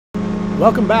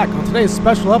Welcome back. On today's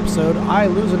special episode, I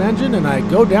lose an engine and I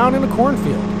go down in a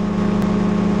cornfield.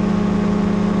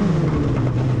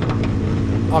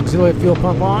 Auxiliary fuel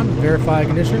pump on, verify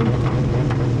ignition.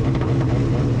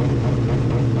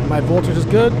 My voltage is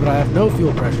good, but I have no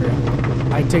fuel pressure.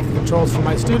 I take the controls from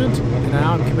my student, and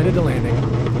now I'm committed to landing.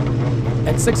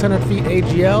 At 600 feet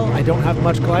AGL, I don't have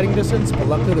much gliding distance, but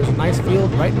luckily there's a nice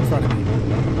field right in front of me.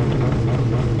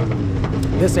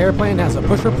 This airplane has a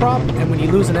pusher prop, and when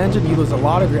you lose an engine, you lose a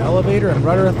lot of your elevator and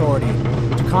rudder authority.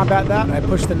 To combat that, I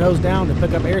push the nose down to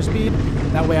pick up airspeed.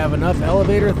 That way I have enough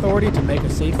elevator authority to make a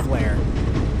safe flare.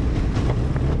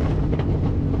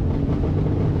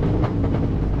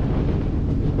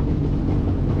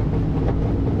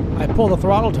 I pull the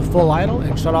throttle to full idle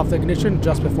and shut off the ignition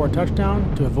just before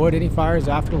touchdown to avoid any fires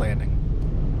after landing.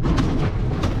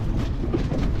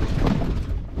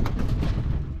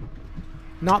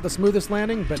 Not the smoothest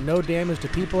landing, but no damage to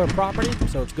people or property,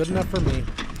 so it's good enough for me.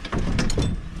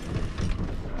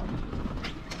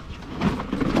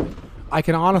 I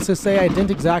can honestly say I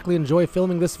didn't exactly enjoy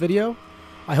filming this video.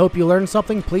 I hope you learned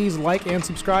something. Please like and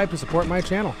subscribe to support my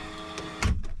channel.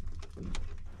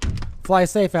 Fly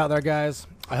safe out there, guys.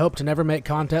 I hope to never make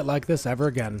content like this ever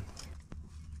again.